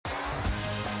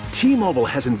T-Mobile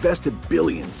has invested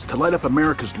billions to light up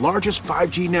America's largest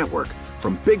 5G network,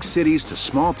 from big cities to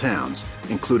small towns,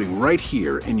 including right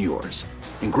here in yours.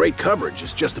 And great coverage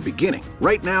is just the beginning.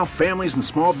 Right now, families and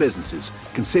small businesses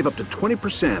can save up to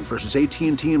 20% versus AT&T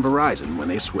and Verizon when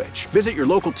they switch. Visit your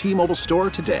local T-Mobile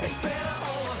store today.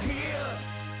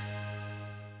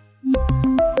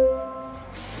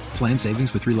 Plan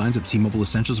savings with 3 lines of T-Mobile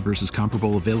Essentials versus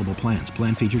comparable available plans.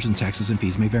 Plan features and taxes and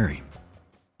fees may vary.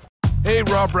 Hey,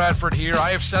 Rob Bradford here. I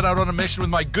have set out on a mission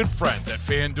with my good friends at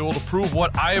FanDuel to prove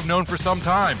what I have known for some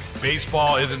time.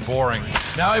 Baseball isn't boring.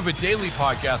 Now I have a daily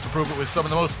podcast to prove it with some of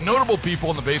the most notable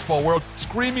people in the baseball world,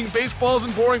 screaming baseball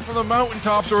isn't boring from the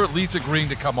mountaintops, or at least agreeing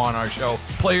to come on our show.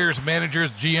 Players,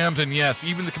 managers, GMs, and yes,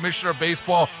 even the commissioner of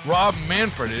baseball, Rob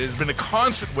Manfred. It has been a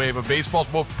constant wave of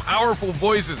baseball's most powerful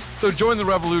voices. So join the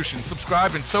revolution.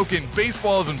 Subscribe and soak in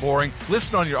Baseball Isn't Boring.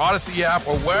 Listen on your Odyssey app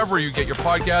or wherever you get your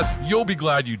podcast. You'll be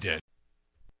glad you did.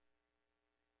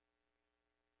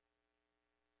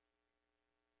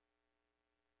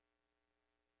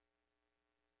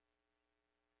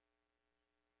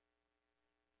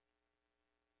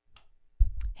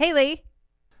 Hey, Lee.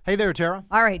 Hey there, Tara.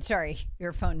 All right, sorry,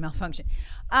 your phone malfunction.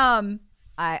 I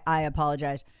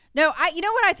apologize. No, you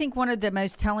know what I think one of the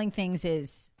most telling things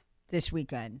is this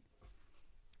weekend,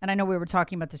 and I know we were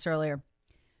talking about this earlier.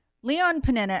 Leon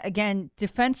Panetta, again,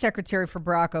 defense secretary for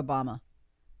Barack Obama,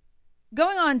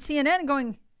 going on CNN and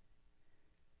going,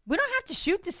 we don't have to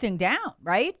shoot this thing down,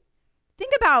 right?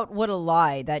 Think about what a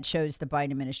lie that shows the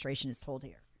Biden administration is told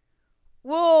here.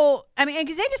 Well, I mean,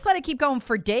 because they just let it keep going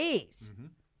for days. Mm-hmm.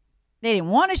 They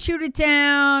didn't want to shoot it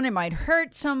down. It might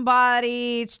hurt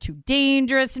somebody. It's too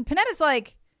dangerous. And Panetta's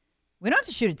like, we don't have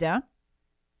to shoot it down.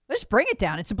 Let's bring it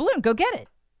down. It's a balloon. Go get it.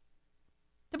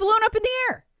 The balloon up in the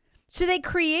air. So they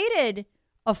created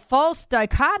a false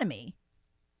dichotomy.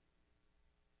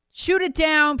 Shoot it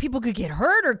down. People could get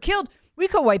hurt or killed. We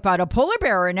could wipe out a polar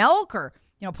bear or an elk, or,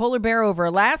 polar bear over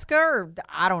Alaska, or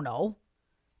I don't know,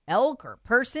 elk or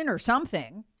person or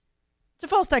something. It's a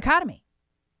false dichotomy.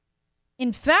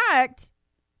 In fact,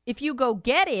 if you go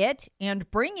get it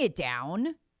and bring it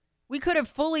down, we could have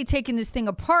fully taken this thing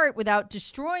apart without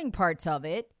destroying parts of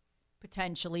it,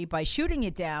 potentially by shooting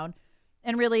it down,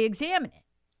 and really examine it.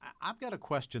 I've got to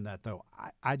question that, though.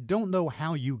 I don't know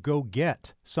how you go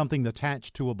get something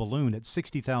attached to a balloon at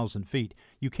 60,000 feet.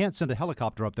 You can't send a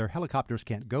helicopter up there. Helicopters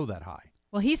can't go that high.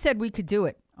 Well, he said we could do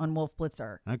it on Wolf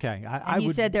Blitzer. Okay.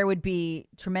 He said there would be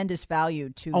tremendous value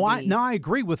to I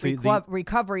agree with the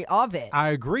recovery of it. I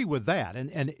agree with that.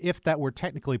 And if that were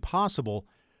technically possible,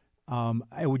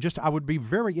 I would be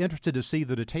very interested to see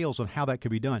the details on how that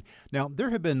could be done. Now, there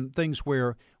have been things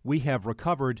where we have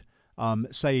recovered,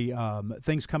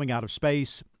 things coming out of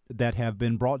space that have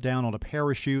been brought down on a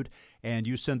parachute, and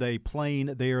you send a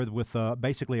plane there with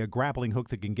basically a grappling hook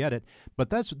that can get it.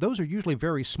 But those are usually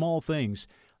very small things.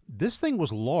 This thing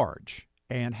was large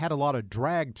and had a lot of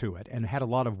drag to it and had a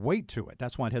lot of weight to it.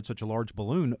 That's why it had such a large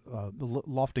balloon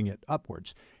lofting it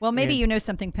upwards. Well, maybe you know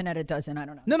something Panetta doesn't. I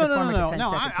don't know.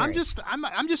 No.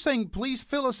 I'm just saying, please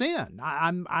fill us in.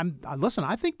 Listen.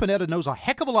 I think Panetta knows a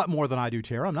heck of a lot more than I do,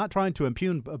 Tara. I'm not trying to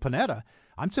impugn Panetta.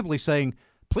 I'm simply saying,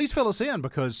 please fill us in,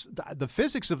 because the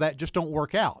physics of that just don't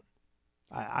work out.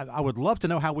 I would love to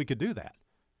know how we could do that.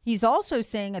 He's also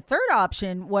saying a third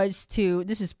option was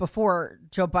this is before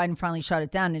Joe Biden finally shot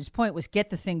it down, and his point was get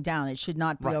the thing down. It should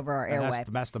not be over our airway.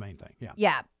 That's the main thing, yeah.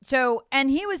 Yeah. So, and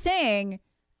he was saying,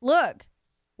 look,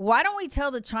 why don't we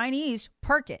tell the Chinese,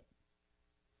 park it,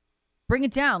 bring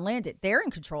it down, land it. They're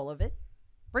in control of it.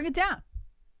 Bring it down.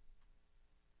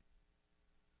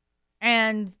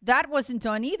 And that wasn't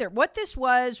done either. What this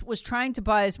was trying to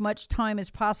buy as much time as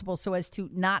possible so as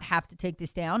to not have to take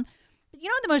this down. But you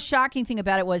know what the most shocking thing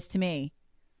about it was to me?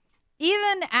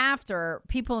 Even after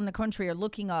people in the country are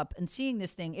looking up and seeing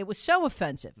this thing, it was so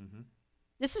offensive. Mm-hmm.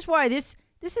 This is why this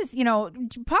is,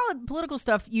 political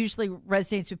stuff usually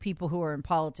resonates with people who are in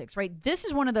politics, right? This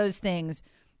is one of those things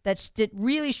that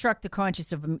really struck the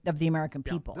conscience of the American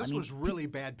people. This was really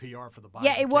bad PR for the Biden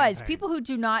Yeah, it was. campaign. People who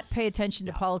do not pay attention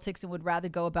to politics and would rather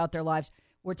go about their lives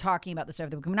were talking about this over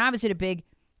the weekend. When I was at a big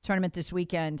tournament this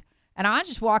weekend, and I was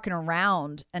just walking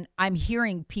around, and I'm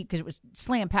hearing people, because it was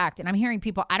slam packed, and I'm hearing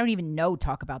people I don't even know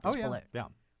talk about this balloon. Yeah.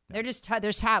 They're just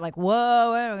like,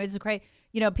 whoa, this is crazy.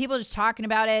 People just talking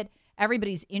about it.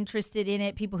 Everybody's interested in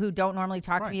it. People who don't normally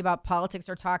talk to me about politics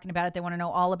are talking about it. They want to know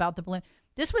all about the balloon.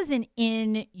 This was an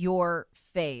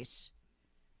in-your-face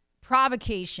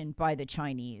provocation by the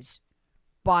Chinese,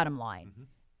 bottom line. Mm-hmm.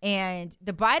 And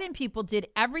the Biden people did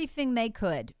everything they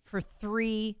could for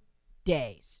 3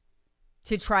 days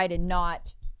to try to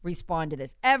not respond to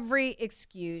this. Every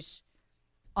excuse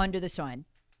under the sun.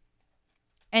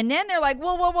 And then they're like,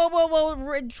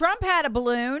 whoa, Trump had a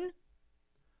balloon.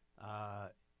 I'm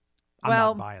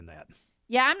not buying that.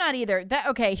 Yeah, I'm not either.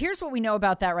 Okay, here's what we know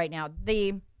about that right now.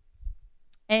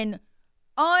 An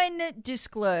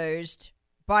undisclosed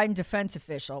Biden defense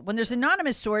official, when there's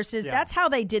anonymous sources, that's how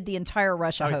they did the entire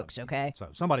Russia hoax, okay? So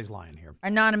somebody's lying here.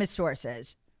 Anonymous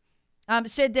sources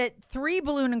said that 3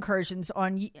 balloon incursions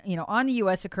on the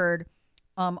U.S. occurred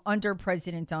under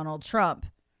President Donald Trump.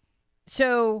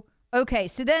 So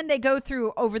then they go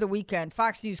through over the weekend.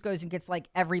 Fox News goes and gets like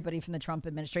everybody from the Trump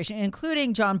administration,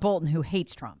 including John Bolton, who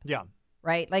hates Trump. Yeah.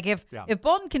 Right? Like if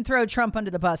Bolton can throw Trump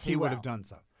under the bus, he would have done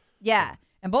so. Yeah.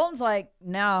 And Bolton's like,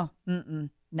 no,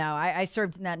 I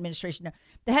served in that administration. No.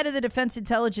 The head of the Defense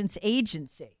Intelligence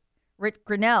Agency, Rick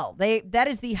Grinnell, that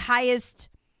is the highest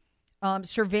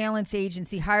surveillance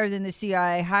agency, higher than the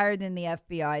CIA, higher than the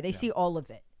FBI. They see all of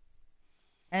it.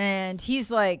 And he's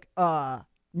like,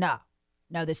 no,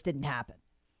 this didn't happen.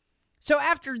 So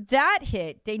after that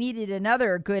hit, they needed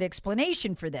another good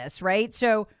explanation for this, right?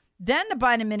 So then the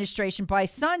Biden administration, by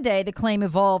Sunday, the claim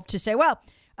evolved to say,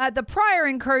 the prior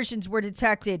incursions were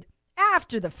detected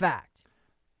after the fact.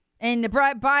 And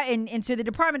so the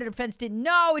Department of Defense didn't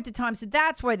know at the time, so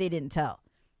that's why they didn't tell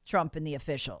Trump and the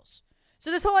officials. So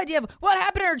this whole idea of what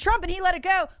happened to Trump and he let it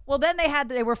go, well, then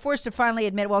they were forced to finally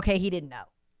admit, he didn't know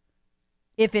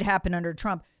if it happened under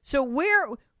Trump. So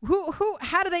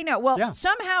how do they know? Well,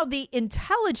 somehow the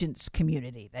intelligence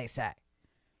community, they say,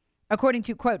 according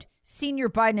to, quote, senior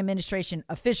Biden administration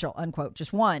official, unquote,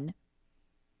 just one,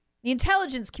 the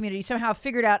intelligence community somehow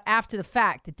figured out after the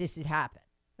fact that this had happened.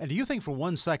 And do you think for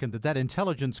one second that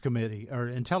intelligence committee or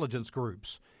intelligence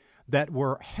groups that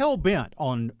were hell-bent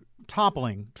on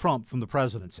toppling Trump from the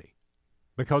presidency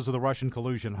because of the Russian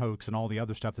collusion hoax and all the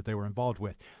other stuff that they were involved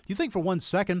with, do you think for one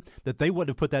second that they wouldn't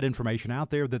have put that information out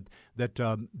there, that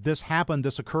this happened,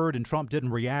 this occurred, and Trump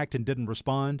didn't react and didn't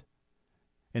respond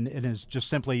and is just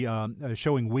simply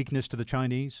showing weakness to the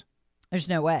Chinese? There's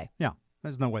no way. Yeah,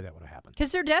 there's no way that would have happened.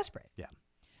 Because they're desperate. Yeah.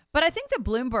 But I think the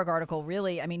Bloomberg article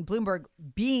really, Bloomberg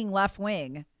being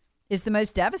left-wing is the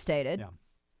most devastated. Yeah.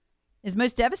 Is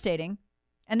most devastating.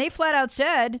 And they flat out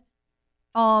said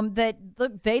that,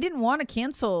 look, they didn't want to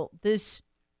cancel this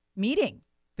meeting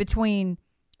between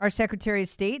our Secretary of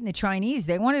State and the Chinese.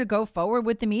 They wanted to go forward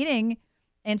with the meeting.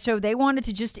 And so they wanted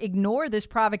to just ignore this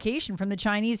provocation from the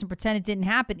Chinese and pretend it didn't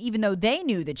happen, even though they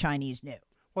knew the Chinese knew.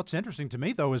 What's interesting to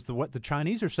me, though, is what the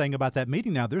Chinese are saying about that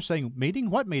meeting now. They're saying, meeting?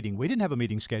 What meeting? We didn't have a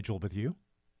meeting scheduled with you.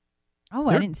 Oh,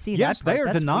 I didn't see that. Yes, they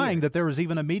are denying weird. That there was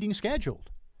even a meeting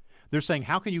scheduled. They're saying,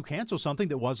 how can you cancel something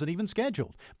that wasn't even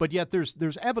scheduled? But yet there's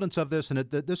evidence of this, and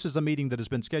this is a meeting that has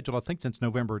been scheduled, I think, since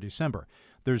November or December.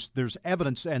 There's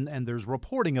evidence and there's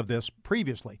reporting of this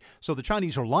previously. So the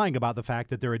Chinese are lying about the fact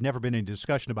that there had never been any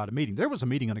discussion about a meeting. There was a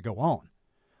meeting going to go on.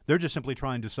 They're just simply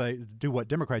trying to do what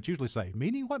Democrats usually say.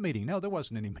 Meeting? What meeting? No, there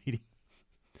wasn't any meeting.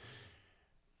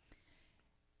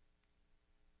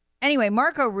 Anyway,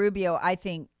 Marco Rubio, I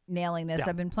think, nailing this. Yeah.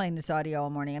 I've been playing this audio all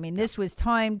morning. This was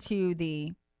timed to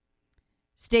the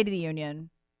State of the Union,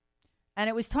 and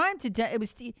it was time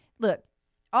to look.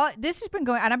 This has been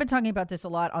going, and I've been talking about this a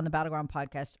lot on the Battleground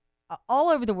podcast. All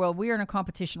over the world, we are in a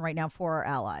competition right now for our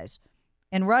allies,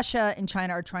 and Russia and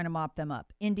China are trying to mop them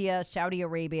up. India, Saudi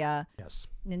Arabia, yes,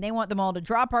 and they want them all to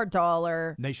drop our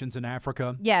dollar. Nations in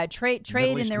Africa, trade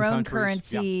in their own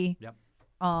currency. Yep.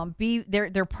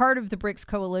 They're part of the BRICS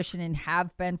coalition and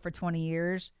have been for 20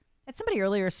 years. I had somebody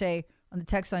earlier say on the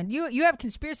text line, you have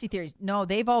conspiracy theories. No,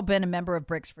 they've all been a member of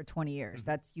BRICS for 20 years.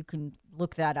 Mm-hmm. You can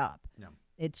look that up. Yeah.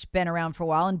 It's been around for a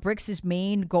while, and BRICS'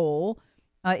 main goal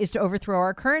is to overthrow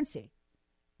our currency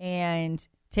and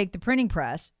take the printing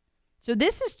press. So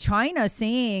this is China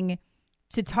saying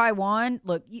to Taiwan,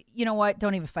 look, you know what?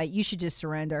 Don't even fight. You should just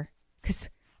surrender. Because,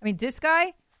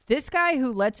 this guy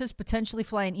who lets us potentially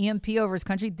fly an EMP over his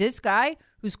country, this guy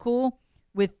who's cool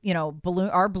with,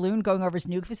 our balloon going over his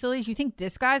nuke facilities, you think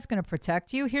this guy's going to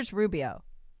protect you? Here's Rubio.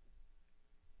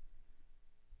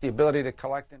 The ability to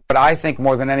collect, but I think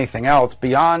more than anything else,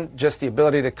 beyond just the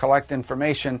ability to collect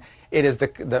information, it is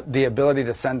the ability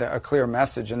to send a clear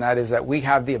message, and that is that we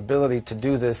have the ability to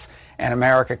do this, and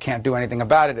America can't do anything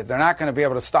about it. If they're not going to be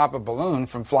able to stop a balloon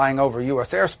from flying over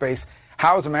U.S. airspace,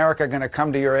 how is America going to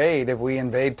come to your aid if we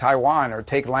invade Taiwan or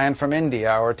take land from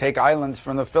India or take islands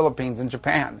from the Philippines and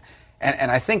Japan?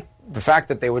 And I think the fact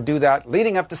that they would do that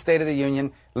leading up to State of the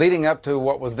Union, leading up to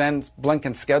what was then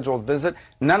Blinken's scheduled visit,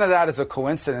 none of that is a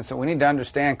coincidence. And we need to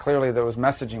understand clearly there was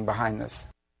messaging behind this.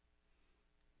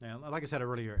 Yeah, like I said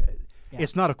earlier,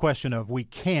 It's not a question of we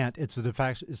can't. It's a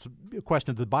question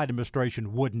of the Biden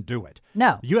administration wouldn't do it.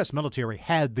 No. The U.S. military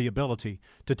had the ability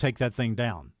to take that thing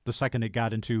down the second it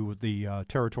got into the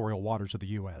territorial waters of the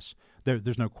U.S.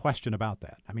 There's no question about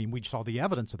that. I mean, we saw the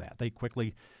evidence of that. They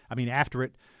quickly, after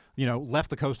it, left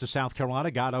the coast of South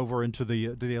Carolina, got over into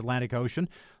the Atlantic Ocean.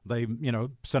 They,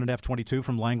 sent an F-22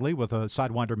 from Langley with a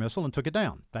Sidewinder missile and took it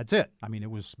down. That's it. I mean,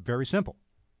 it was very simple.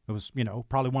 It was,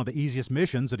 probably one of the easiest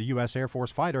missions that a U.S. Air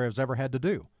Force fighter has ever had to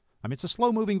do. I mean, it's a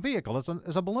slow-moving vehicle. It's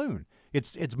a balloon.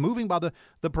 It's moving by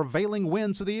the prevailing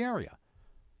winds of the area.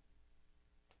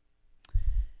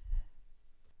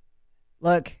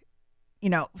 Look,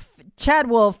 Chad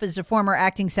Wolf is a former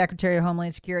acting Secretary of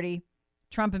Homeland Security.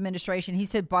 Trump administration, he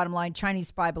said, bottom line, Chinese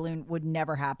spy balloon would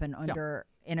never happen under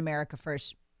an America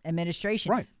First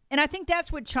administration. Right. And I think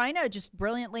that's what China just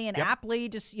brilliantly and aptly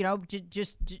just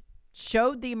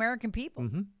showed the American people.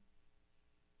 Mm-hmm.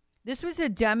 This was a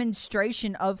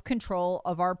demonstration of control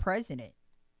of our president.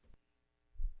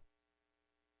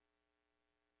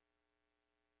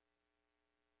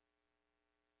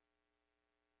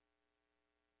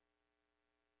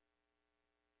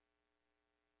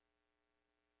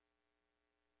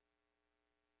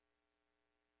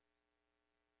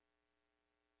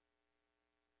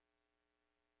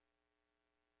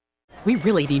 We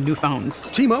really need new phones.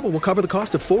 T-Mobile will cover the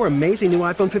cost of 4 amazing new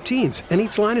iPhone 15s, and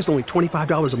each line is only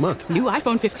 $25 a month. New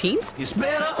iPhone 15s? It's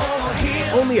better over here.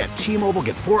 Only at T-Mobile,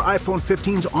 get 4 iPhone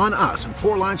 15s on us and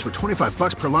 4 lines for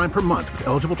 $25 per line per month with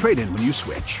eligible trade-in when you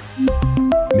switch.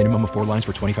 Minimum of 4 lines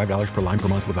for $25 per line per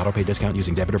month with autopay discount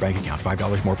using debit or bank account.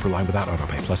 $5 more per line without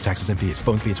autopay, plus taxes and fees.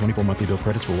 Phone fee at 24 monthly bill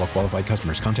credits for well-qualified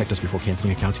customers. Contact us before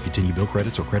canceling account to continue bill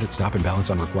credits or credit stop and balance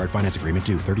on required finance agreement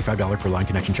due. $35 per line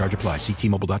connection charge applies. See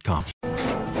T-Mobile.com.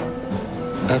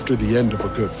 After the end of a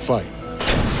good fight,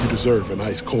 you deserve an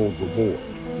ice-cold reward.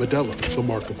 Modelo is the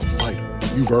mark of a fighter.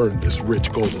 You've earned this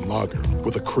rich golden lager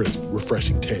with a crisp,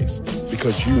 refreshing taste.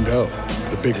 Because you know,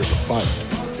 the bigger the fight,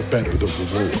 the better the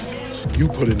reward. You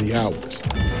put in the hours,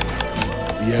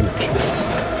 the energy,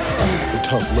 the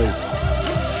tough labor.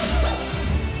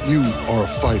 You are a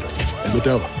fighter, and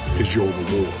Modelo is your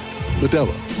reward.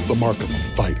 Modelo, the mark of a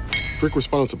fighter. Drink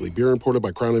responsibly. Beer imported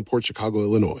by Crown Imports, Chicago,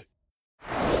 Illinois.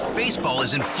 Baseball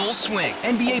is in full swing.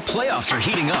 NBA playoffs are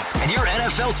heating up, and your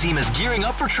NFL team is gearing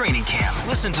up for training camp.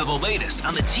 Listen to the latest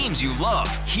on the teams you love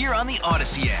here on the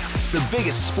Odyssey app. The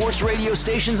biggest sports radio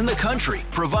stations in the country,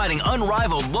 providing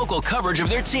unrivaled local coverage of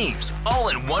their teams, all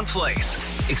in one place.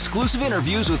 Exclusive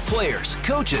interviews with players,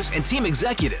 coaches, and team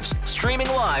executives, streaming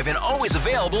live and always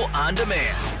available on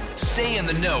demand. Stay in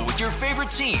the know with your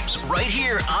favorite teams right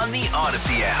here on the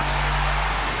Odyssey app.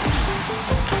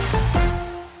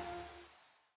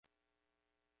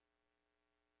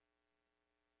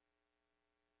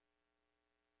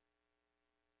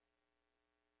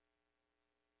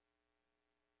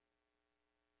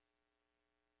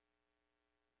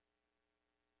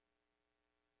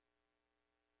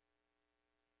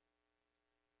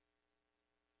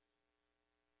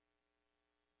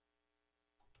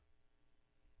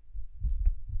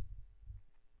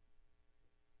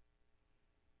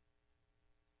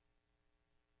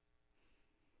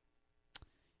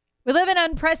 We live in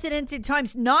unprecedented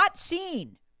times, not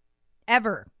seen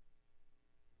ever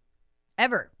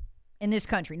in this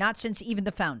country, not since even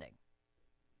the founding.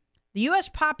 The U.S.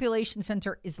 population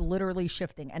center is literally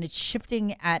shifting, and it's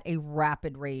shifting at a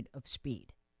rapid rate of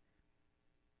speed.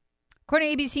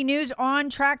 According to ABC News,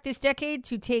 on track this decade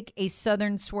to take a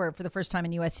southern swerve for the first time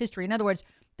in U.S. history. In other words,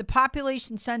 the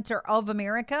population center of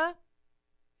America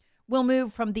will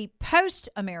move from the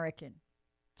post-American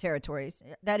territories,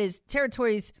 that is,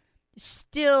 territories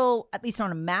still, at least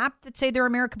on a map, that say they're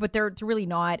America, but they're really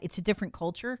not. It's a different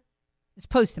culture. It's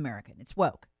post-American. It's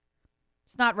woke.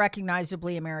 It's not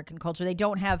recognizably American culture. They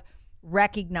don't have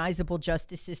recognizable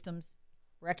justice systems,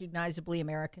 recognizably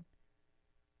American.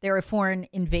 They're a foreign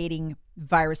invading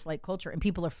virus-like culture, and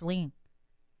people are fleeing.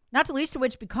 Not the least of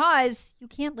which because you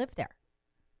can't live there.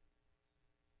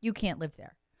 You can't live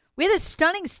there. We had a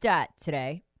stunning stat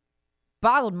today,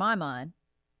 boggled my mind,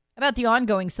 about the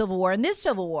ongoing civil war. And this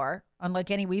civil war, unlike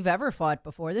any we've ever fought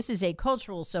before, this is a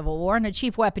cultural civil war, and the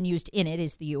chief weapon used in it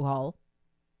is the U-Haul.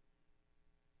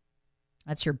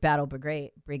 That's your battle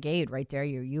brigade right there,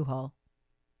 your U-Haul.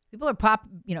 People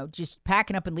are just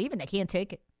packing up and leaving. They can't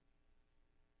take it.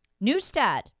 New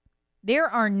stat, there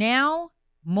are now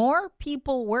more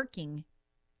people working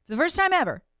for the first time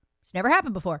ever. It's never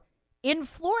happened before. In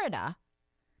Florida,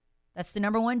 that's the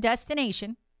number one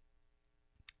destination,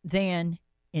 than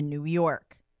in New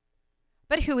York.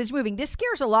 But who is moving? This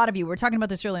scares a lot of you. We were talking about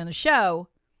this earlier on the show.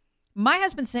 My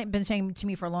husband's been saying to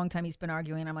me for a long time, he's been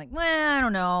arguing. I'm like, well, I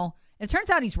don't know. And it turns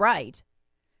out he's right.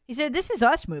 He said, this is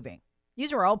us moving.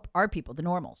 These are all our people, the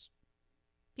normals.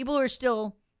 People who are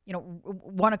still,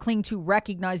 want to cling to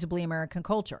recognizably American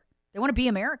culture. They want to be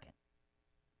American.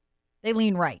 They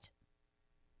lean right.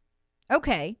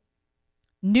 Okay.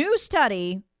 New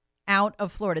study out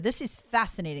of Florida. This is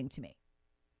fascinating to me.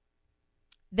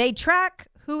 They track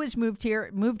who has moved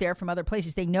there from other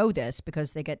places. They know this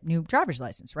because they get new driver's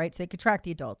license, right? So they could track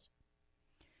the adults.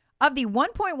 Of the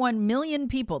 1.1 million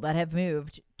people that have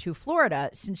moved to Florida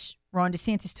since Ron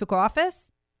DeSantis took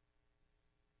office,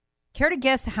 care to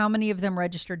guess how many of them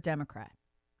registered Democrat?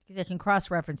 Because they can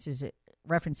reference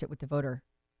it with the voter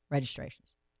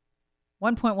registrations.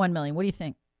 1.1 million. What do you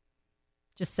think?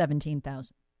 Just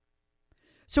 17,000.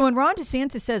 So when Ron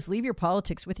DeSantis says, leave your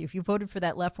politics with you, if you voted for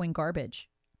that left-wing garbage,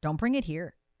 don't bring it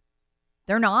here.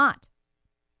 They're not.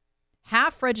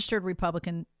 Half registered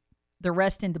Republican, the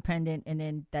rest independent, and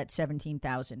then that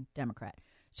 17,000 Democrat.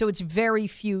 So it's very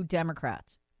few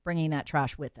Democrats bringing that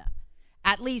trash with them.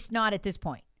 At least not at this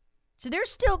point. So they're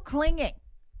still clinging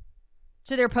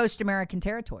to their post-American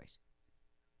territories.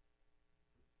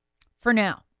 For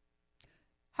now.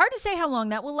 Hard to say how long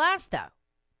that will last, though.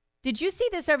 Did you see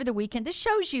this over the weekend? This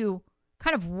shows you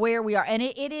kind of where we are. And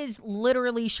it is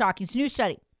literally shocking. It's a new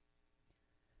study.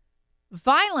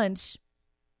 Violence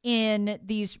in some of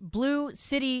these blue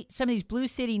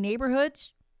city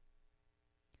neighborhoods,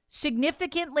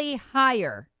 significantly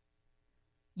higher.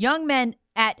 Young men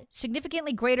at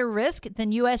significantly greater risk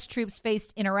than U.S. troops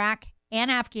faced in Iraq and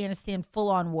Afghanistan,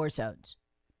 full-on war zones.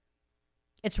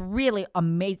 It's really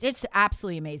amazing. It's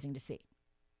absolutely amazing to see.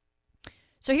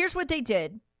 So here's what they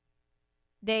did.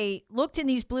 They looked in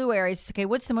these blue areas. Okay,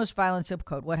 what's the most violent zip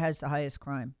code? What has the highest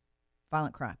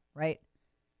violent crime, right?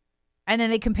 And then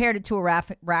they compared it to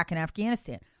Iraq and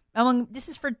Afghanistan. This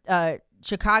is for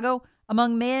Chicago.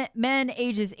 Among men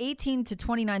ages 18 to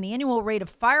 29, the annual rate of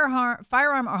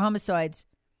firearm or homicides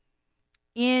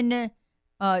in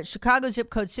Chicago zip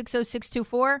code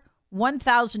 60624,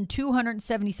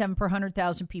 1,277 per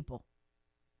 100,000 people.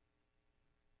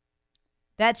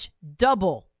 That's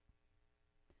double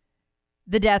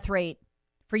the death rate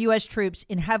for U.S. troops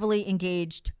in heavily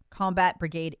engaged combat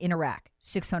brigade in Iraq,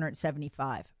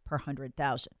 675 per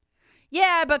 100,000.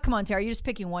 Yeah, but come on, Terry, you're just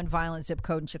picking one violent zip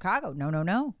code in Chicago.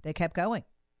 No. They kept going.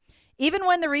 Even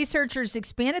when the researchers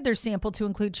expanded their sample to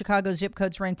include Chicago zip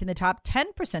codes ranked in the top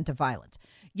 10% of violence,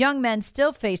 young men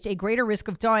still faced a greater risk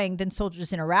of dying than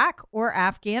soldiers in Iraq or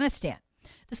Afghanistan.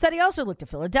 The study also looked at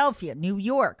Philadelphia, New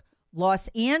York, Los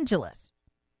Angeles.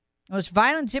 The most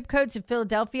violent zip codes in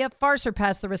Philadelphia far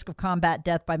surpass the risk of combat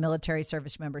death by military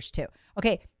service members, too.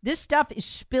 Okay, this stuff is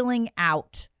spilling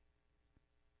out.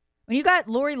 When you got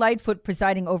Lori Lightfoot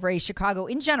presiding over a Chicago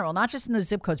in general, not just in those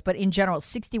zip codes, but in general,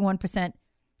 61%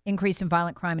 increase in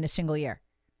violent crime in a single year.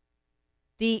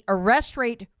 The arrest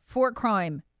rate for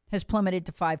crime has plummeted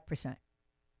to 5%.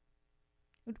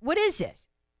 What is this?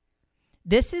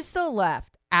 This is the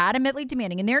left adamantly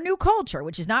demanding in their new culture,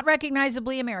 which is not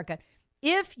recognizably American,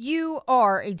 if you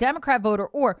are a Democrat voter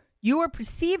or you are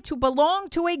perceived to belong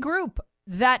to a group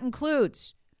that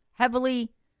includes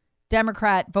heavily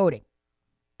Democrat voting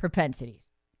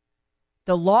propensities,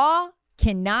 the law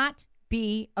cannot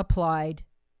be applied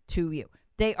to you.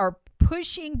 They are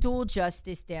pushing dual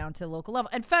justice down to the local level.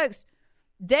 And folks,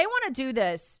 they want to do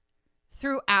this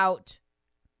throughout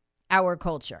our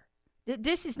culture.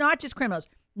 This is not just criminals.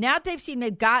 Now that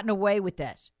they've gotten away with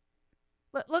this.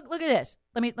 Look at this.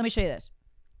 Let me show you this.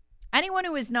 Anyone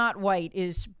who is not white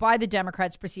is by the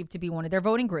Democrats perceived to be one of their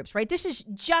voting groups, right? This is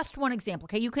just one example.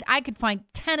 Okay, I could find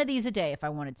 10 of these a day if I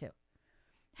wanted to.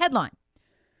 Headline.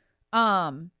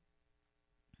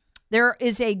 There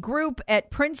is a group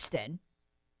at Princeton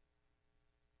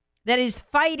that is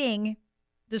fighting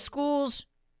the school's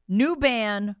new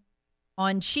ban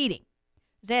on cheating.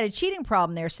 They had a cheating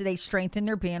problem there, so they strengthened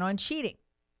their ban on cheating.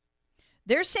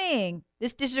 They're saying,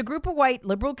 this is a group of white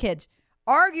liberal kids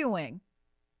arguing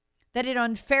that it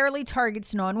unfairly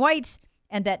targets non-whites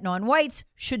and that non-whites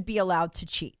should be allowed to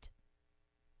cheat.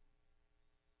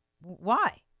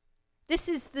 Why? This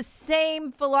is the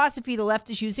same philosophy the left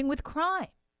is using with crime.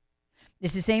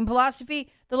 This is the same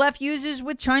philosophy the left uses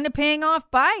with China paying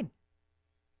off Biden.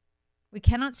 We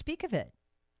cannot speak of it.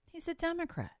 He's a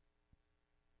Democrat.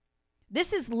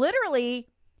 This is literally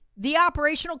the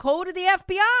operational code of the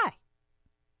FBI.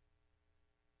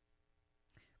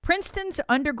 Princeton's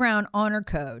Underground Honor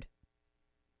Code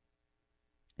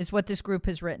is what this group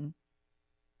has written.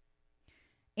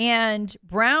 And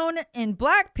brown and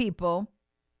black people,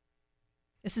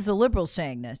 this is the liberals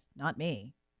saying this, not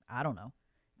me, I don't know,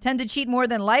 tend to cheat more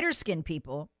than lighter-skinned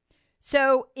people.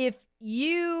 So if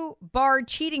you bar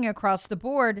cheating across the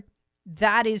board,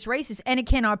 that is racist, and it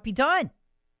cannot be done.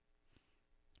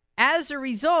 As a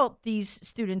result, these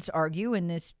students argue in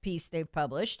this piece they've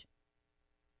published,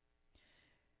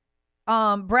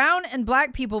 brown and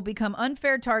black people become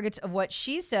unfair targets of what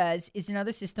she says is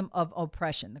another system of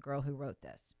oppression, the girl who wrote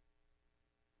this.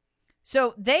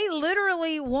 So they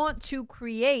literally want to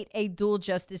create a dual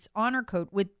justice honor code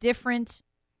with different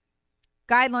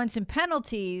guidelines and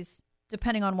penalties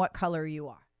depending on what color you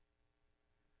are.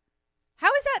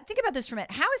 How is that? Think about this for a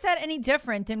minute. How is that any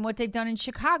different than what they've done in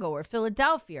Chicago or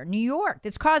Philadelphia or New York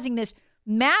that's causing this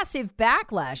massive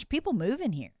backlash? People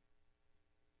moving here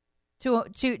to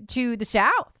the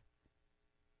South.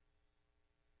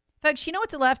 Folks, you know what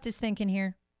the left is thinking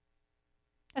here?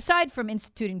 Aside from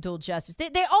instituting dual justice,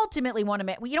 they ultimately want to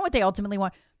make, you know what they ultimately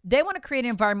want? They want to create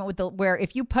an environment where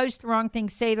if you post the wrong thing,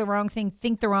 say the wrong thing,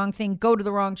 think the wrong thing, go to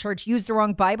the wrong church, use the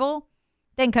wrong Bible,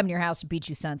 they can come to your house and beat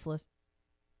you senseless.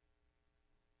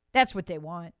 That's what they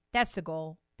want. That's the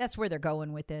goal. That's where they're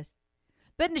going with this.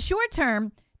 But in the short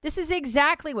term, this is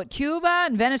exactly what Cuba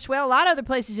and Venezuela, a lot of other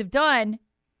places have done.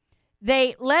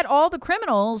 They let all the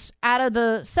criminals out of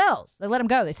the cells. They let them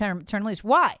go. They turn them loose.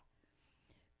 Why?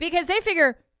 Because they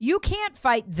figure you can't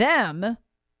fight them,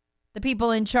 the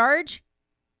people in charge,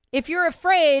 if you're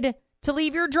afraid to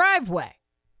leave your driveway.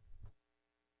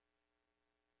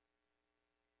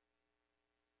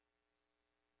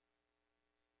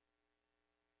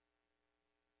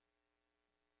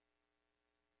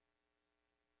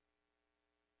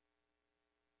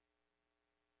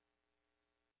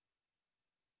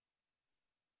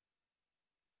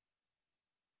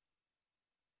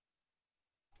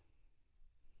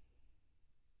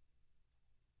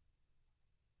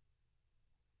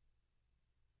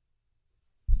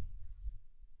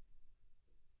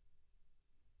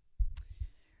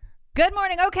 Good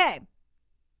morning. Okay.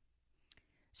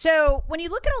 So when you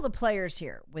look at all the players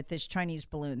here with this Chinese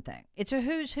balloon thing, it's a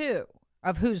who's who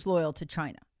of who's loyal to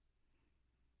China.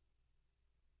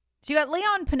 So you got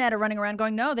Leon Panetta running around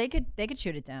going, no, they could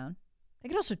shoot it down. They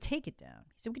could also take it down.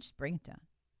 He said, we could just bring it down.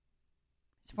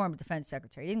 He's a former defense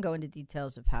secretary. He didn't go into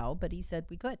details of how, but he said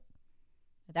we could.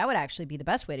 That would actually be the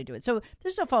best way to do it. So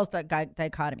this is a false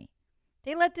dichotomy.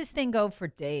 They let this thing go for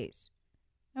days.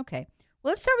 Okay. Well,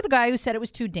 let's start with the guy who said it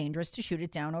was too dangerous to shoot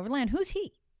it down over land. Who's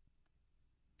he?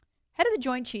 Head of the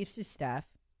Joint Chiefs of Staff,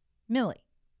 Milley,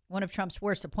 one of Trump's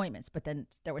worst appointments. But then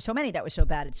there were so many that was so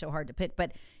bad it's so hard to pick.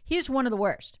 But he's one of the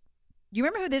worst. Do you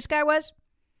remember who this guy was?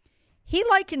 He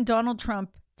likened Donald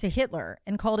Trump to Hitler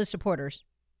and called his supporters,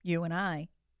 you and I,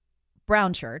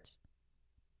 brown shirts.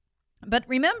 But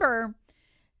remember,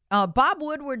 Bob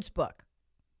Woodward's book,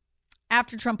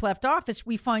 after Trump left office,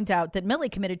 we find out that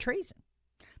Milley committed treason.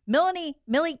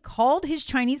 Milley called his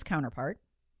Chinese counterpart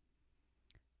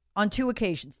on 2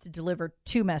 occasions to deliver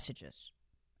 2 messages,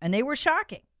 and they were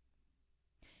shocking.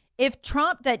 If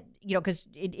Trump, because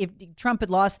if Trump had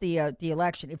lost the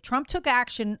election, if Trump took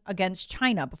action against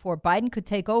China before Biden could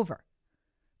take over,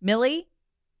 Milley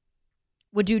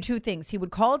would do 2 things. He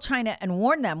would call China and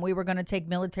warn them we were going to take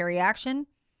military action,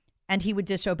 and he would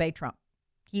disobey Trump.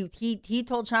 He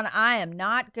told China, I am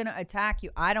not going to attack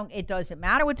you. It doesn't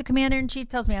matter what the commander-in-chief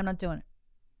tells me, I'm not doing it.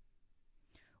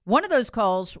 One of those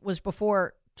calls was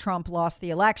before Trump lost the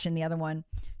election. The other one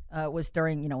was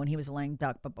during, when he was a lame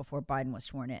duck, but before Biden was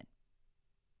sworn in.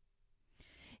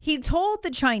 He told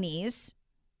the Chinese,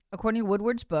 according to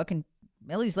Woodward's book, and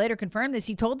Milley's later confirmed this,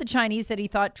 he told the Chinese that he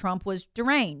thought Trump was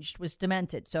deranged, was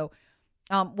demented. So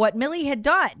what Milley had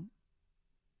done,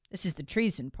 this is the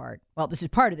treason part. Well, this is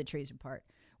part of the treason part.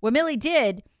 What Milley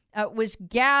did was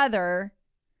gather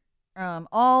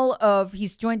all of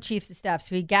his Joint Chiefs of Staff.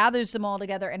 So he gathers them all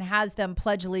together and has them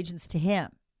pledge allegiance to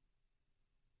him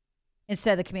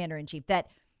instead of the commander-in-chief. That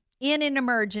in an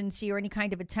emergency or any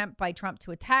kind of attempt by Trump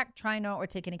to attack China or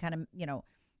take any kind of,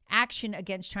 action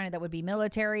against China that would be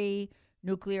military,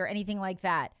 nuclear, anything like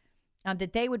that,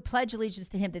 that they would pledge allegiance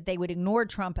to him, that they would ignore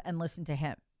Trump and listen to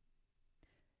him.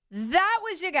 That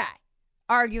was your guy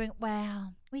arguing,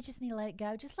 well, we just need to let it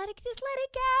go. Just let it go.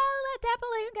 Let that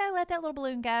balloon go. Let that little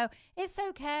balloon go. It's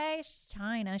okay. It's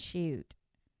China. Shoot.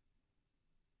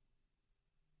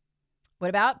 What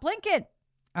about Blinken,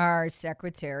 our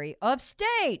Secretary of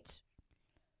State,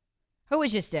 who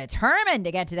was just determined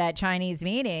to get to that Chinese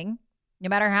meeting, no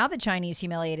matter how the Chinese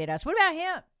humiliated us? What about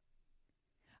him?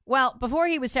 Well, before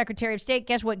he was Secretary of State,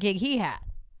 guess what gig he had?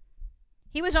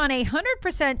 He was on a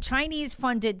 100%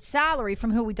 Chinese-funded salary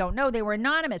from who we don't know. They were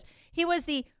anonymous. He was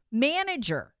the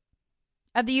manager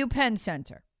of the UPenn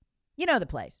Center. You know the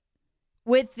place.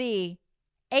 With the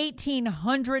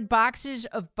 1,800 boxes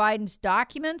of Biden's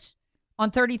documents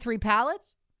on 33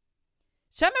 pallets,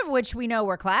 some of which we know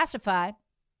were classified.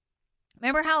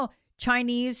 Remember how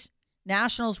Chinese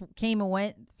nationals came and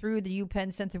went through the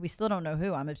UPenn Center? We still don't know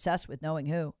who. I'm obsessed with knowing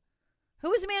who. Who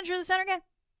was the manager of the center again?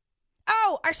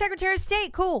 Oh, our Secretary of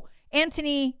State. Cool.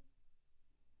 Antony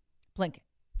Blinken.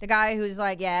 The guy who's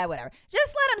like, yeah, whatever.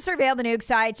 Just let him surveil the nuke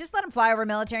sites. Just let him fly over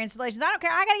military installations. I don't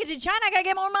care. I got to get to China. I got to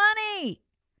get more money.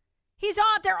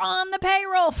 They're on the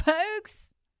payroll,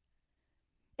 folks.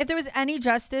 If there was any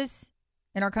justice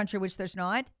in our country, which there's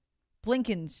not,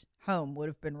 Blinken's home would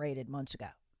have been raided months ago.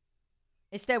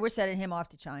 Instead, we're sending him off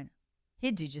to China.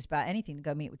 He'd do just about anything to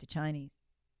go meet with the Chinese.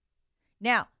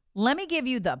 Now, let me give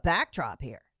you the backdrop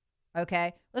here,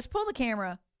 okay? Let's pull the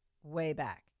camera way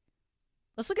back.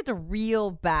 Let's look at the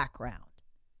real background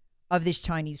of this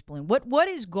Chinese balloon. What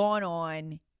has gone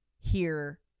on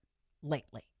here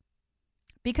lately?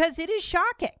 Because it is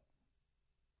shocking.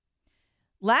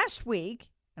 Last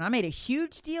week, and I made a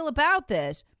huge deal about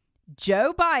this,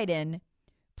 Joe Biden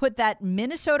put that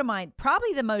Minnesota mine,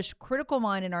 probably the most critical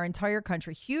mine in our entire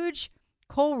country, huge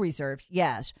coal reserves,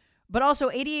 yes, but also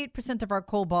 88% of our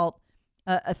cobalt,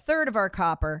 a third of our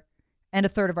copper, and a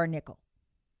third of our nickel.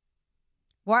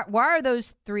 Why are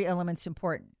those three elements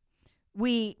important?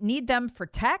 We need them for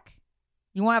tech.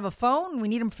 You want to have a phone? We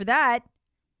need them for that.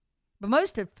 But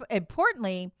most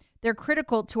importantly, they're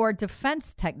critical to our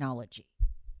defense technology.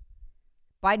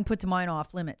 Biden put the mine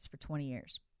off limits for 20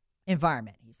 years.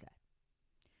 Environment, he said.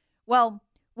 Well,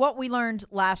 what we learned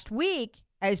last week,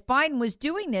 as Biden was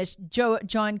doing this,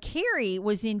 John Kerry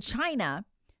was in China,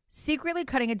 secretly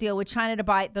cutting a deal with China to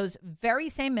buy those very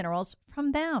same minerals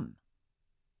from them,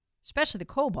 especially the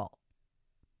cobalt.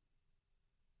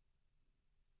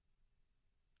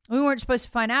 We weren't supposed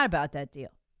to find out about that deal.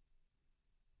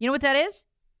 You know what that is?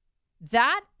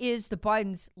 That is the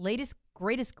Biden's latest,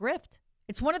 greatest grift.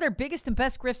 It's one of their biggest and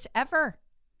best grifts ever.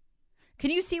 Can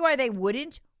you see why they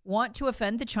wouldn't want to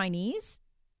offend the Chinese?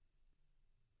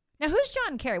 Now, who's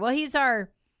John Kerry? Well, he's our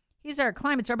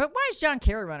climate czar. But why is John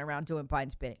Kerry running around doing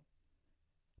Biden's bidding?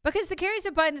 Because the Kerrys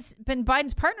have been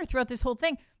Biden's partner throughout this whole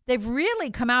thing. They've really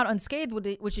come out unscathed,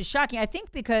 which is shocking. I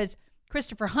think because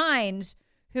Christopher Hines,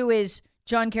 who is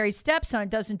John Kerry's stepson,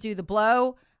 doesn't do the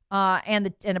blow and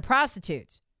the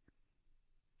prostitutes.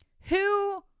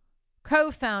 Who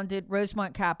co-founded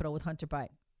Rosemont Capital with Hunter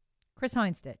Biden? Chris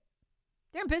Hines did.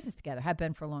 They're in business together. Have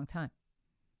been for a long time.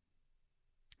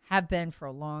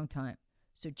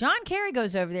 So John Kerry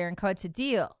goes over there and cuts a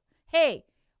deal. Hey,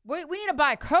 we need to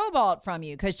buy cobalt from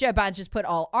you because Joe Biden just put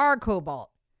all our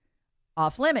cobalt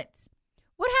off limits.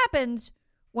 What happens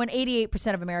when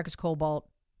 88% of America's cobalt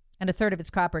and a third of its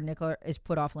copper and nickel is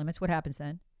put off limits? What happens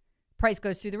then? Price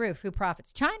goes through the roof. Who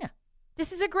profits? China.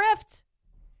 This is a grift.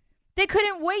 They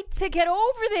couldn't wait to get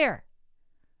over there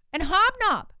and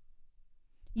hobnob.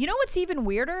 You know what's even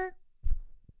weirder?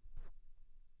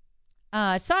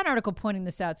 I saw an article pointing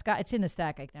this out. Scott, it's in the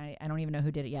stack. I don't even know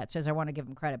who did it yet. It says I want to give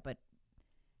him credit, but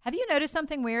have you noticed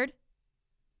something weird?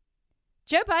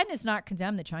 Joe Biden has not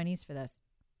condemned the Chinese for this.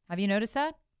 Have you noticed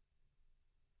that?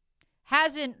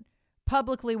 Hasn't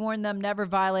publicly warned them never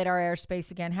violate our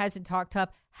airspace again. Hasn't talked tough.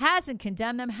 Hasn't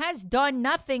condemned them. Has done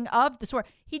nothing of the sort.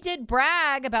 He did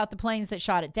brag about the planes that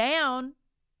shot it down.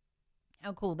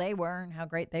 How cool they were and how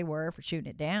great they were for shooting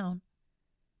it down.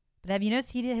 But have you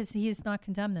noticed he has not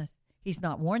condemned this? He's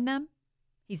not warned them.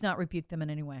 He's not rebuked them in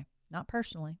any way. Not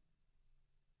personally.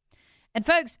 And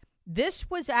folks, this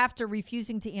was after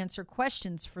refusing to answer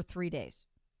questions for 3 days.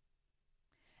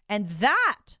 And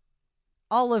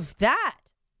all of that,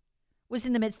 was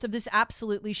in the midst of this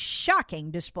absolutely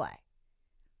shocking display.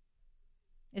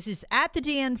 This is at the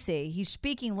DNC. He's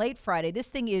speaking late Friday. This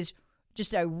thing is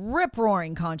just a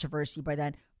rip-roaring controversy by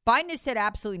then. Biden has said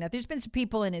absolutely nothing. There's been some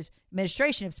people in his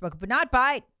administration who've spoken, but not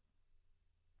Biden.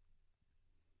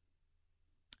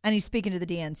 And he's speaking to the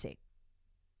DNC.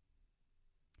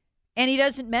 And he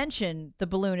doesn't mention the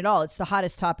balloon at all. It's the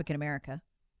hottest topic in America.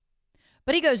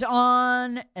 But he goes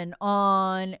on and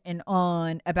on and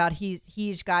on about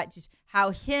he's got just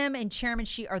how him and Chairman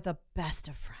Xi are the best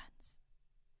of friends.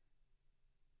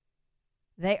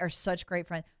 They are such great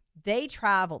friends. They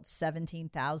traveled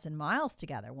 17,000 miles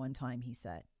together one time, he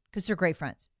said, because they're great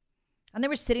friends. And they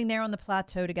were sitting there on the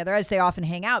plateau together, as they often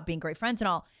hang out, being great friends and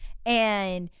all.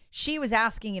 And she was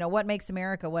asking, what makes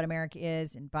America what America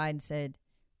is? And Biden said,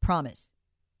 promise.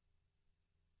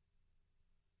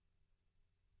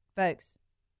 Folks,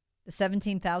 the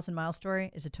 17,000-mile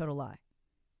story is a total lie.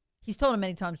 He's told him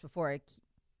many times before.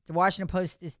 The Washington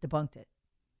Post has debunked it.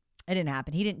 It didn't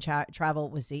happen. He didn't travel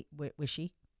with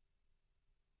she.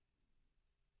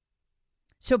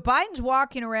 So Biden's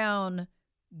walking around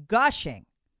gushing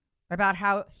about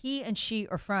how he and she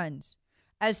are friends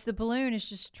as the balloon is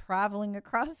just traveling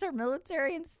across their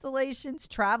military installations,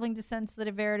 traveling to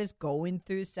sensitive areas, going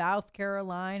through South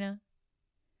Carolina.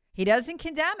 He doesn't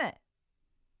condemn it.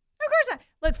 Of course not.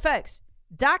 Look, folks,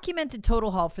 documented total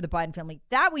haul for the Biden family,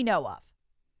 that we know of.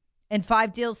 And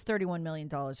 5 deals, $31 million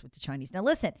with the Chinese. Now,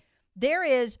 listen, there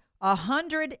is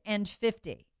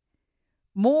 150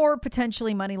 more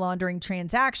potentially money laundering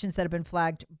transactions that have been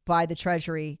flagged by the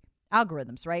Treasury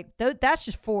algorithms, right? That's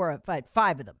just 5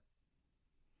 of them.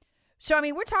 So, I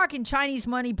mean, we're talking Chinese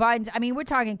money, Biden's. I mean, we're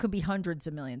talking could be hundreds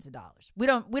of millions of dollars. We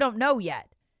don't know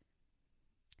yet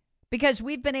because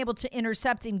we've been able to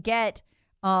intercept and get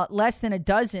less than a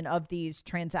dozen of these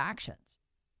transactions.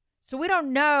 So we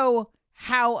don't know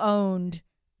how owned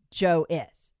Joe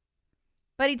is.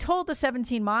 But he told the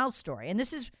 17 Miles story. And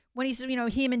this is when he said,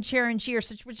 him and Sharon G are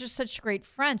just such great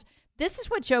friends. This is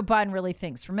what Joe Biden really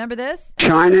thinks. Remember this?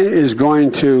 China is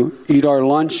going to eat our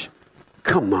lunch.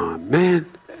 Come on, man.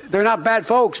 They're not bad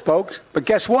folks. But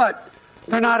guess what?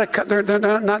 They're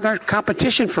not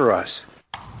competition for us.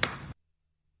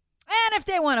 And if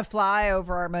they want to fly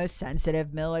over our most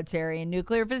sensitive military and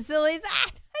nuclear facilities,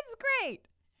 that's great.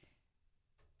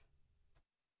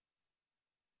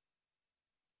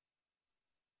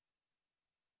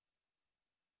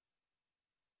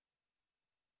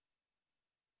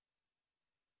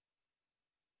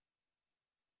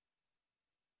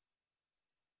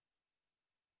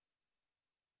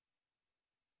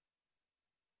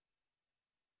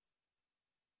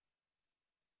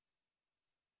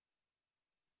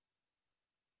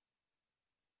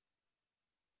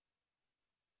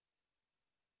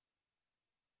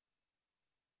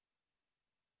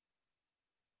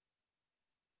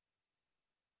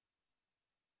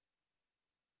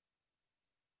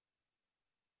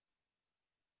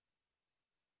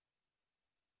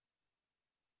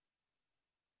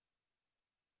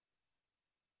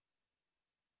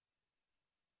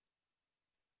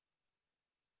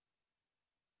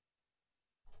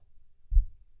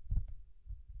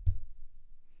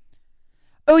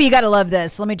 Oh, you got to love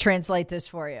this. Let me translate this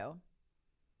for you.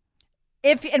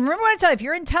 And remember what I tell you, if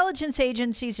your intelligence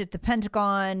agencies, if the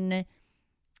Pentagon,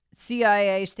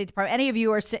 CIA, State Department,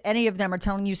 any of them are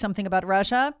telling you something about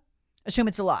Russia, assume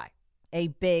it's a lie. A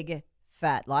big,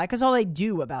 fat lie. Because all they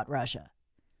do about Russia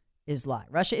is lie.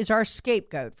 Russia is our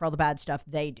scapegoat for all the bad stuff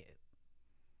they do.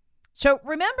 So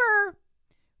remember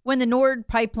when the Nord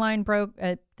pipeline broke,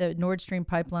 the Nord Stream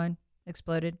pipeline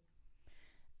exploded?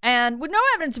 And with no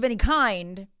evidence of any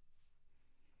kind,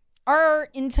 our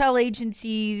intel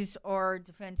agencies or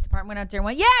Defense Department went out there and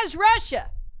went, it's Russia.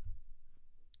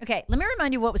 Okay, let me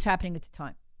remind you what was happening at the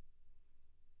time.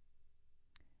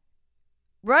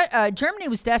 Germany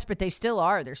was desperate. They still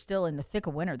are. They're still in the thick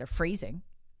of winter. They're freezing.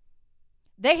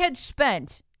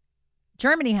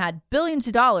 Germany had billions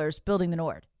of dollars building the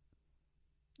Nord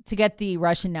to get the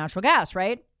Russian natural gas,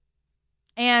 right?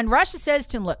 And Russia says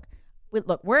to him, look,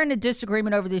 we're in a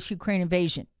disagreement over this Ukraine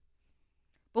invasion.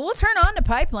 But we'll turn on the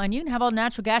pipeline. You can have all the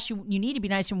natural gas you need to be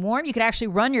nice and warm. You could actually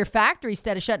run your factory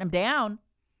instead of shutting them down.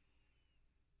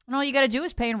 And all you got to do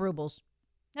is pay in rubles.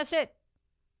 That's it.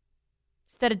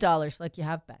 Instead of dollars like you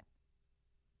have been.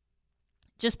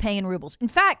 Just pay in rubles. In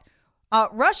fact,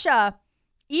 Russia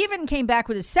even came back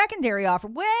with a secondary offer.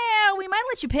 Well, we might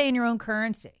let you pay in your own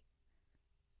currency.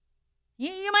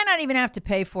 You might not even have to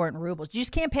pay for it in rubles. You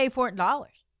just can't pay for it in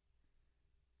dollars.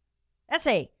 That's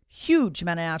a huge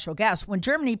amount of natural gas. When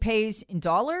Germany pays in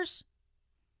dollars,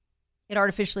 it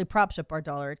artificially props up our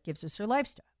dollar. It gives us our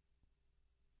lifestyle.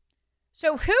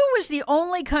 So who was the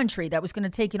only country that was going to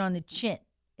take it on the chin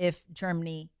if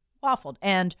Germany waffled?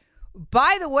 And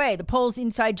by the way, the polls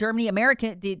inside Germany,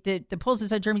 the polls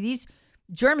inside Germany, these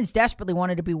Germans desperately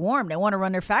wanted to be warm. They want to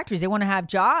run their factories. They want to have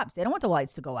jobs. They don't want the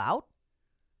lights to go out.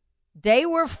 They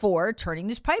were for turning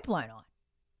this pipeline on.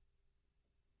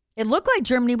 It looked like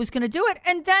Germany was going to do it,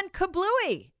 and then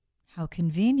kablooey. How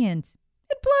convenient.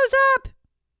 It blows up.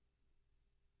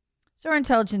 So our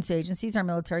intelligence agencies, our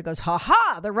military goes,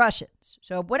 ha, the Russians.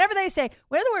 So whatever they say,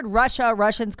 whenever the word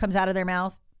Russians comes out of their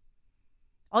mouth,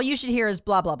 all you should hear is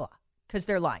blah, blah, blah, because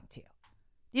they're lying to you.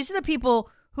 These are the people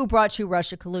who brought you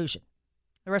Russia collusion,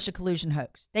 the Russia collusion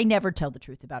hoax. They never tell the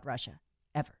truth about Russia,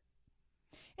 ever.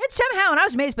 And somehow, and I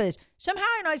was amazed by this, somehow,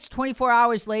 it's 24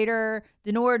 hours later,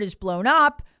 the Nord is blown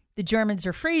up, the Germans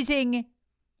are freezing,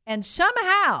 and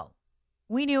somehow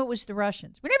we knew it was the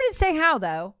Russians. We never did say how,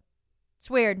 though. It's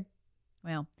weird.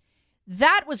 Well,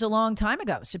 that was a long time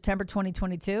ago, September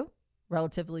 2022,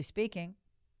 relatively speaking.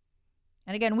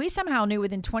 And again, we somehow knew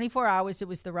within 24 hours it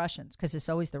was the Russians, because it's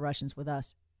always the Russians with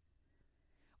us.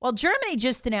 Well, Germany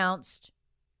just announced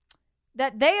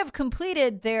that they have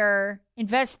completed their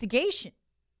investigation.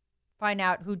 Find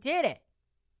out who did it.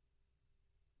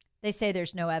 They say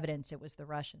there's no evidence it was the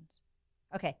Russians.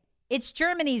 Okay, it's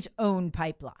Germany's own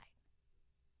pipeline.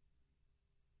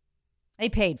 They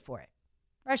paid for it.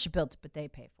 Russia built it, but they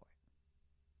paid for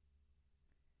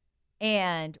it.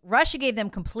 And Russia gave them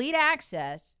complete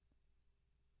access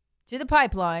to the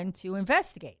pipeline to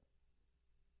investigate.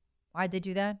 Why'd they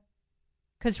do that?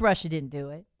 Because Russia didn't do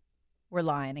it. We're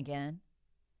lying again.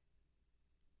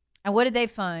 And what did they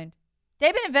find?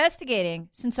 They've been investigating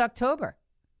since October,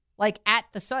 like at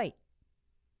the site.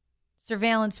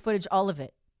 Surveillance footage, all of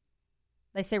it.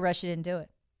 They say Russia didn't do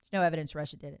it. There's no evidence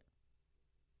Russia did it.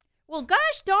 Well,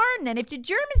 gosh darn then, if the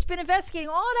Germans been investigating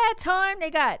all that time, they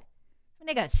got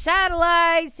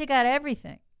satellites, they got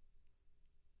everything.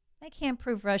 They can't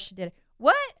prove Russia did it.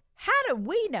 What? How do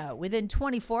we know within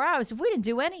 24 hours if we didn't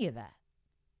do any of that?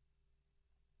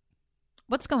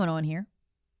 What's going on here?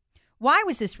 Why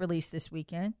was this released this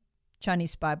weekend?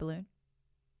 Chinese spy balloon.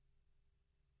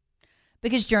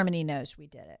 Because Germany knows we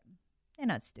did it. They're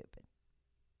not stupid.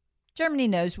 Germany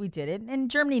knows we did it,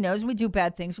 and Germany knows when we do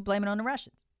bad things, we blame it on the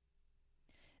Russians.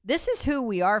 This is who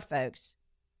we are, folks.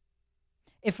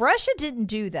 If Russia didn't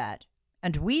do that,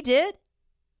 and we did,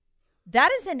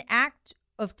 that is an act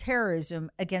of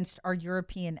terrorism against our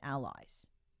European allies.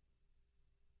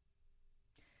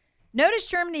 Notice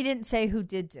Germany didn't say who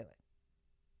did do it.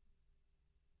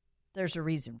 There's a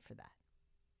reason for that.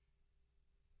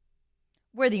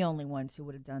 We're the only ones who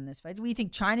would have done this. Do we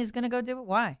think China's going to go do it?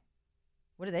 Why?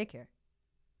 What do they care?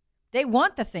 They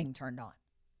want the thing turned on.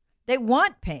 They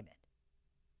want payment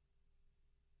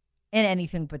in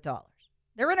anything but dollars.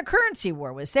 They're in a currency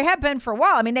war with us. They have been for a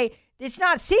while. I mean, it's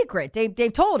not a secret.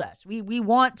 They've told us we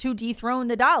want to dethrone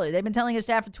the dollar. They've been telling us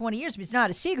that for 20 years, but it's not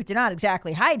a secret. They're not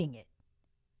exactly hiding it.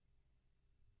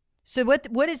 So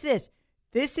what is this?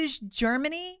 This is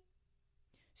Germany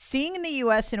seeing the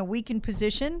U.S. in a weakened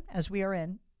position, as we are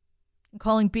in, and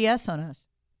calling BS on us.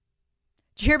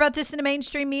 Did you hear about this in the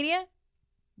mainstream media?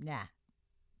 Nah.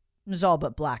 It was all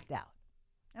but blacked out.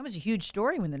 That was a huge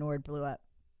story when the Nord blew up.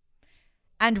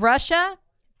 And Russia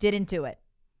didn't do it.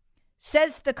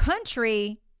 Says the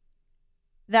country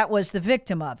that was the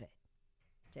victim of it.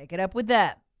 Take it up with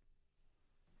them.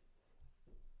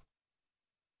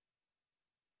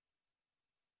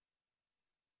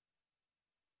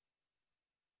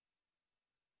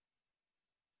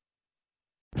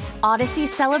 Odyssey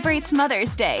celebrates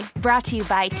Mother's Day, brought to you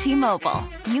by T-Mobile.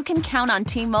 You can count on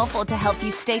T-Mobile to help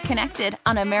you stay connected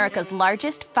on America's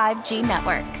largest 5G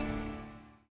network.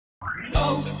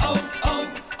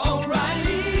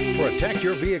 O'Reilly. Protect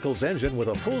your vehicle's engine with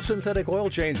a full synthetic oil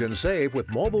change and save with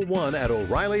Mobil 1 at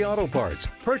O'Reilly Auto Parts.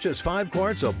 Purchase 5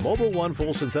 quarts of Mobil 1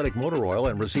 full synthetic motor oil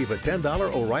and receive a $10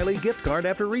 O'Reilly gift card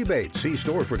after rebate. See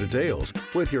store for details.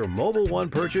 With your Mobil 1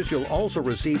 purchase, you'll also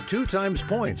receive 2 times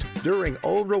points during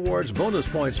O Rewards Bonus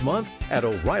Points Month at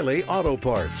O'Reilly Auto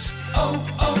Parts.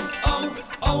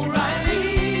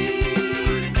 O'Reilly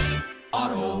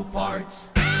Auto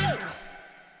Parts.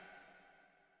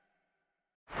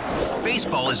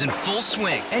 Baseball is in full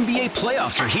swing. NBA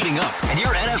playoffs are heating up, and your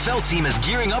NFL team is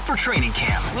gearing up for training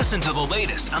camp. Listen to the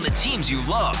latest on the teams you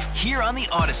love here on the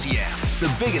Odyssey app.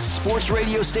 The biggest sports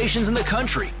radio stations in the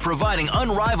country, providing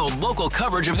unrivaled local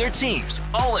coverage of their teams,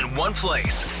 all in one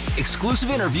place. Exclusive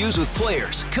interviews with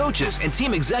players, coaches, and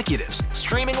team executives,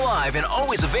 streaming live and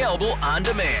always available on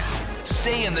demand.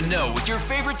 Stay in the know with your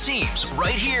favorite teams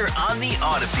right here on the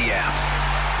Odyssey app.